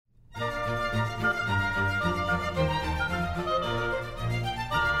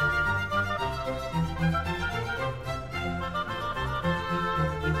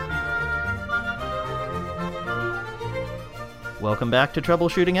Welcome back to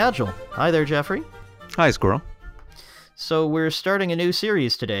Troubleshooting Agile. Hi there, Jeffrey. Hi, Squirrel. So we're starting a new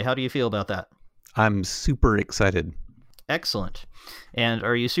series today. How do you feel about that? I'm super excited. Excellent. And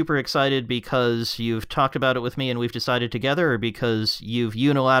are you super excited because you've talked about it with me and we've decided together, or because you've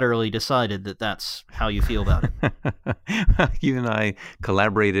unilaterally decided that that's how you feel about it? You and I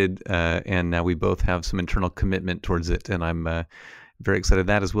collaborated, and now we both have some internal commitment towards it, and I'm very excited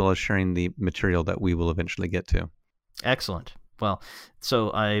that, as well as sharing the material that we will eventually get to. Excellent. Well, so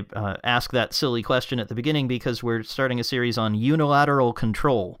I asked that silly question at the beginning because we're starting a series on unilateral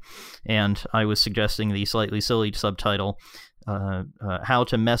control, and I was suggesting the slightly silly subtitle, How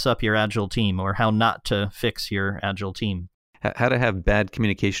to Mess Up Your Agile Team, or How Not to Fix Your Agile Team. How to have bad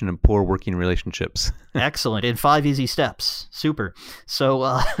communication and poor working relationships. Excellent. In 5 easy steps. Super.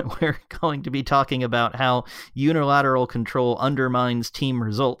 So we're going to be talking about how unilateral control undermines team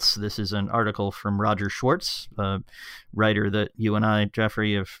results. This is an article from Roger Schwartz, a writer that you and I,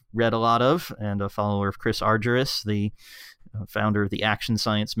 Jeffrey, have read a lot of, and a follower of Chris Argyris, the founder of the action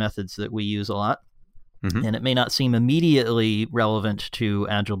science methods that we use a lot. Mm-hmm. And it may not seem immediately relevant to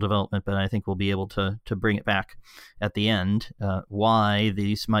Agile development, but I think we'll be able to bring it back at the end, why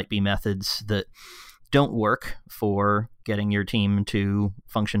these might be methods that don't work for getting your team to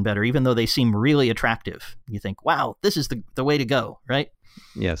function better, even though they seem really attractive. You think, wow, this is the way to go, right?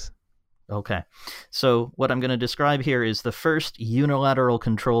 Yes. Okay. So what I'm going to describe here is the first unilateral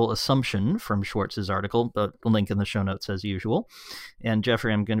control assumption from Schwartz's article, but a link in the show notes as usual. And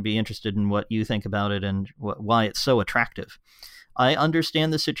Jeffrey, I'm going to be interested in what you think about it and why it's so attractive. I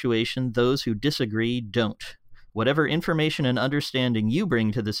understand the situation. Those who disagree don't. Whatever information and understanding you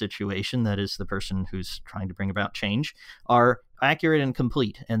bring to the situation, that is the person who's trying to bring about change, are accurate and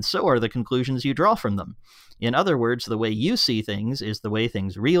complete, and so are the conclusions you draw from them. In other words, the way you see things is the way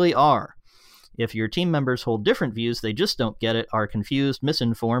things really are. If your team members hold different views, they just don't get it, are confused,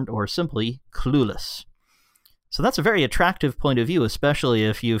 misinformed, or simply clueless. So that's a very attractive point of view, especially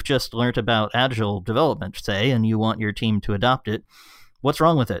if you've just learned about Agile development, say, and you want your team to adopt it. What's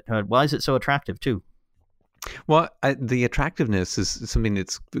wrong with it? Why is it so attractive, too? Well, the attractiveness is something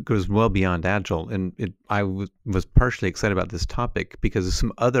that goes well beyond Agile, and I was partially excited about this topic because of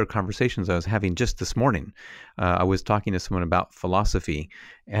some other conversations I was having just this morning. I was talking to someone about philosophy,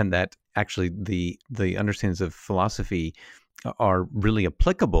 and that actually the understandings of philosophy are really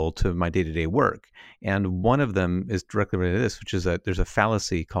applicable to my day-to-day work. And one of them is directly related to this, which is there's a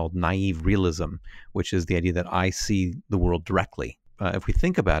fallacy called naive realism, which is the idea that I see the world directly. If we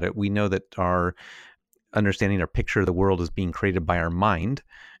think about it, we know that our understanding or picture of the world is being created by our mind,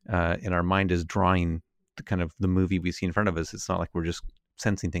 and our mind is drawing the movie we see in front of us. It's not like we're just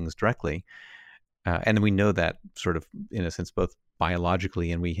sensing things directly. And we know that sort of, in a sense, both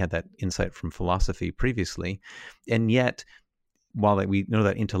biologically, and we had that insight from philosophy previously. And yet, while we know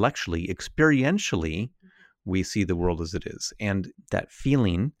that intellectually, experientially, we see the world as it is. And that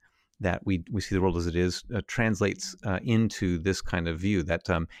feeling that we see the world as it is translates into this kind of view that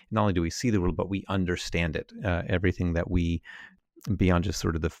not only do we see the world, but we understand it. Everything that we, beyond just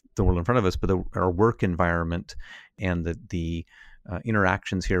sort of the world in front of us, but our work environment and the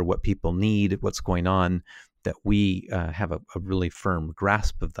interactions here, what people need, what's going on, that we have a really firm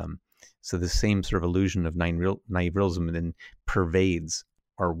grasp of them. So the same sort of illusion of naive realism then pervades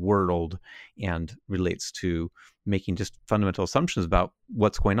our world and relates to making just fundamental assumptions about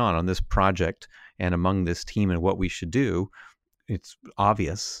what's going on this project and among this team and what we should do. It's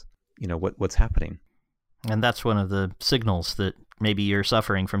obvious, what's happening. And that's one of the signals that maybe you're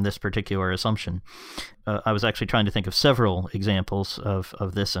suffering from this particular assumption. I was actually trying to think of several examples of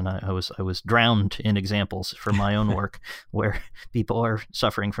this, and I was drowned in examples from my own work where people are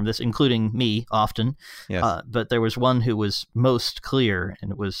suffering from this, including me often. Yes. But there was one who was most clear,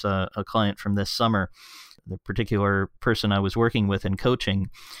 and it was a client from this summer. The particular person I was working with in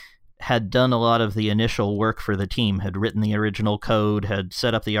coaching had done a lot of the initial work for the team, had written the original code, had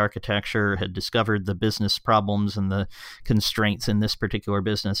set up the architecture, had discovered the business problems and the constraints in this particular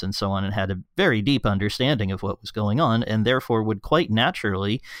business and so on, and had a very deep understanding of what was going on, and therefore would quite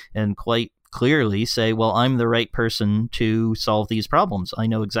naturally and quite clearly say, well, I'm the right person to solve these problems. I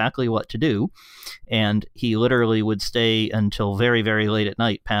know exactly what to do. And he literally would stay until very, very late at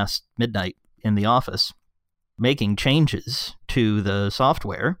night, past midnight in the office, making changes to the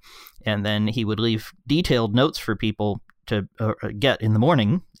software, and then he would leave detailed notes for people to get in the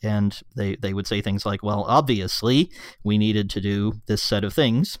morning, and they would say things like, well, obviously, we needed to do this set of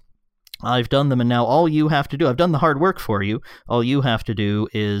things. I've done them, and now all you have to do, I've done the hard work for you, all you have to do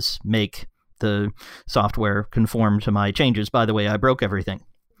is make the software conform to my changes. By the way, I broke everything.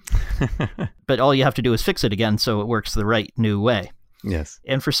 But all you have to do is fix it again so it works the right new way. Yes.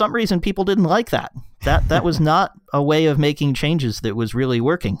 And for some reason, people didn't like that. That was not a way of making changes that was really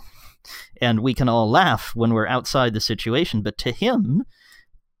working. And we can all laugh when we're outside the situation, but to him,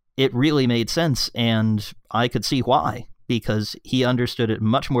 it really made sense, and I could see why, because he understood it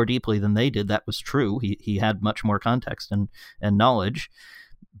much more deeply than they did. That was true. He had much more context and knowledge,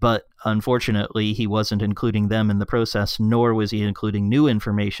 but unfortunately, he wasn't including them in the process, nor was he including new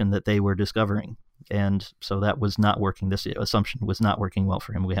information that they were discovering. And so that was not working. This assumption was not working well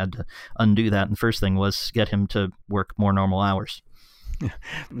for him. We had to undo that. And the first thing was get him to work more normal hours.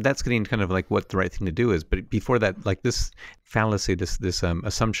 That's getting kind of like what the right thing to do is. But before that, like this fallacy, this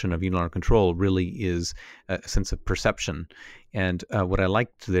assumption of unilateral control really is a sense of perception. And what I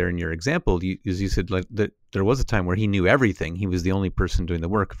liked there in your example is you said like that there was a time where he knew everything. He was the only person doing the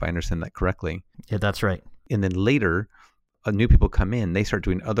work, if I understand that correctly. Yeah, that's right. And then later, new people come in, they start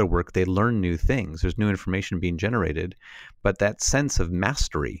doing other work, they learn new things, there's new information being generated, but that sense of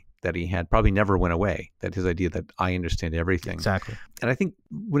mastery that he had probably never went away, that his idea that I understand everything. Exactly. And I think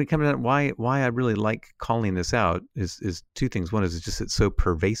when it comes to that, why I really like calling this out is two things. One is it's so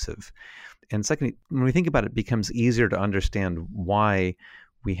pervasive. And second, when we think about it, it becomes easier to understand why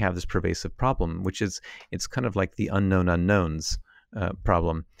we have this pervasive problem, which is it's kind of like the unknown unknowns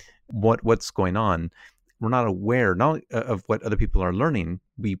problem. What's going on? We're not aware not of what other people are learning.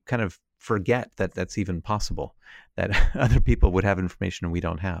 We kind of forget that that's even possible, that other people would have information we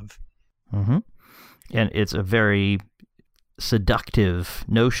don't have. Mm-hmm. And it's a very seductive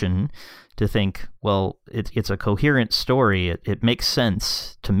notion to think, well, it's a coherent story. It makes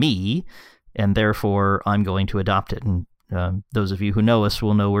sense to me, and therefore I'm going to adopt it. And those of you who know us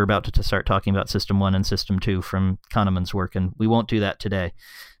will know we're about to start talking about System 1 and System 2 from Kahneman's work, and we won't do that today.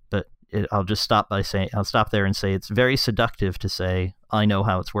 But I'll just stop there and say it's very seductive to say, I know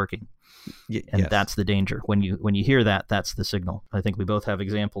how it's working. And yes. That's the danger. When you hear that, that's the signal. I think we both have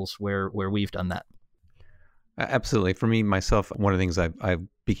examples where we've done that. Absolutely. For me, myself, one of the things I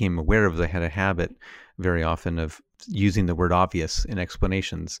became aware of is I had a habit very often of using the word obvious in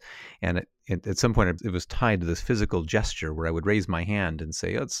explanations. And at some point, it was tied to this physical gesture where I would raise my hand and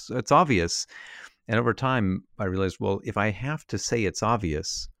say, it's obvious. And over time, I realized, well, if I have to say it's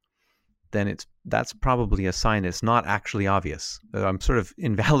obvious, then that's probably a sign it's not actually obvious. I'm sort of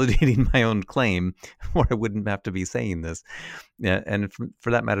invalidating my own claim, or I wouldn't have to be saying this. And for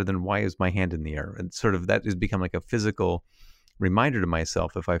that matter, then why is my hand in the air? And sort of that has become like a physical reminder to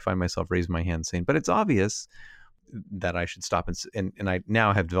myself if I find myself raising my hand saying, but it's obvious, that I should stop. And I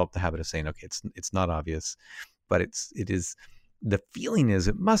now have developed the habit of saying, okay, it's not obvious, but it is, the feeling is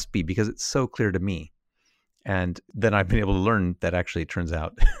it must be because it's so clear to me. And then I've been able to learn that actually it turns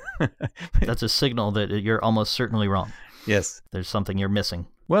out. That's a signal that you're almost certainly wrong. Yes. There's something you're missing.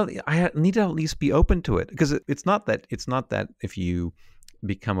 Well, I need to at least be open to it, because it's not that if you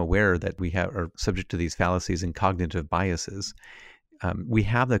become aware that we are subject to these fallacies and cognitive biases. We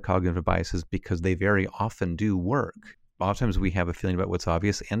have the cognitive biases because they very often do work. A lot of times we have a feeling about what's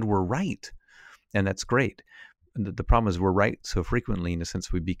obvious and we're right. And that's great. The problem is we're right so frequently, in a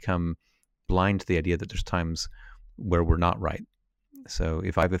sense, we become blind to the idea that there's times where we're not right. So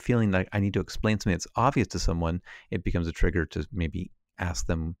if I have a feeling that I need to explain something that's obvious to someone, it becomes a trigger to maybe ask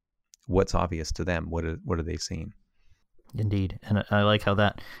them what's obvious to them. What are they seeing? Indeed. And I like how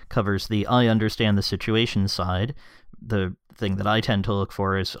that covers the I understand the situation side. The thing that I tend to look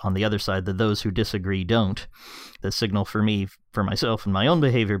for is on the other side, the those who disagree don't. The signal for me, for myself and my own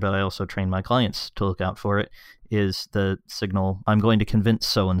behavior, but I also train my clients to look out for it, is the signal, I'm going to convince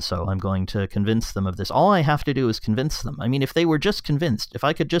so-and-so. I'm going to convince them of this. All I have to do is convince them. I mean, if they were just convinced, if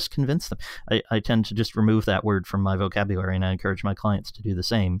I could just convince them, I tend to just remove that word from my vocabulary, and I encourage my clients to do the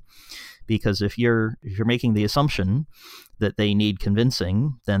same. Because if you're making the assumption that they need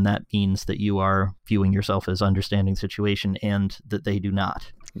convincing, then that means that you are viewing yourself as understanding the situation and that they do not.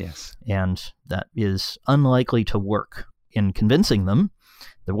 Yes. And that is unlikely to work. In convincing them,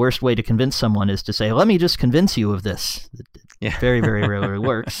 the worst way to convince someone is to say, let me just convince you of this. It very, very rarely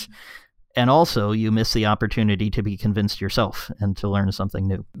works. And also, you miss the opportunity to be convinced yourself and to learn something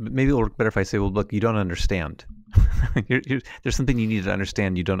new. Maybe it'll work better if I say, well, look, you don't understand. There's something you need to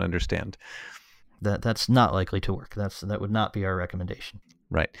understand you don't understand. That's not likely to work. That would not be our recommendation.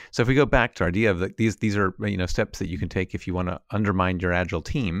 Right. So if we go back to our idea of these are steps that you can take if you want to undermine your Agile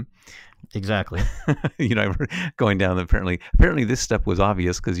team. Exactly. You and I were going down. Apparently this step was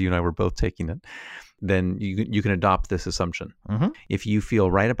obvious because you and I were both taking it. Then you can adopt this assumption. Mm-hmm. If you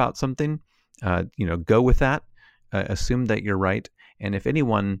feel right about something, go with that. Assume that you're right. And if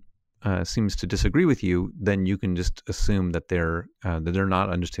anyone seems to disagree with you, then you can just assume that they're not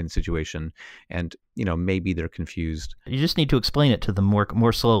understanding the situation, and maybe they're confused. You just need to explain it to them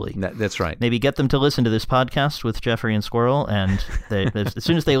more slowly. That's right. Maybe get them to listen to this podcast with Jeffrey and Squirrel, and as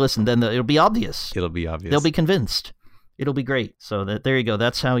soon as they listen, then it'll be obvious. It'll be obvious. They'll be convinced. It'll be great. So there you go.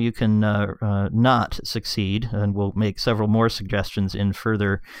 That's how you can not succeed, and we'll make several more suggestions in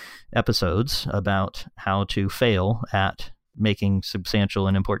further episodes about how to fail at making substantial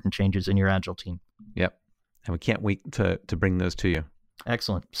and important changes in your Agile team. Yep. And we can't wait to bring those to you.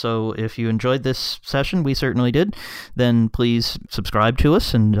 Excellent. So if you enjoyed this session, we certainly did, then please subscribe to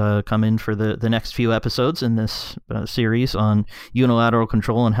us and come in for the next few episodes in this series on unilateral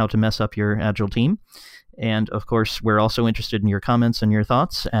control and how to mess up your Agile team. And of course, we're also interested in your comments and your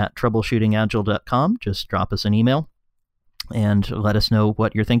thoughts at troubleshootingagile.com. Just drop us an email and let us know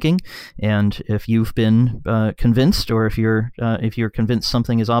what you're thinking. And if you've been convinced, or if you're convinced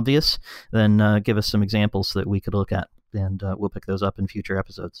something is obvious, then give us some examples that we could look at, and we'll pick those up in future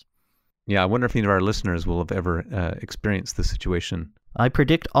episodes. Yeah, I wonder if any of our listeners will have ever experienced this situation. I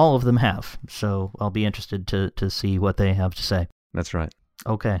predict all of them have, so I'll be interested to see what they have to say. That's right.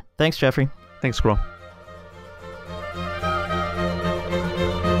 Okay. Thanks, Jeffrey. Thanks, Squirrel.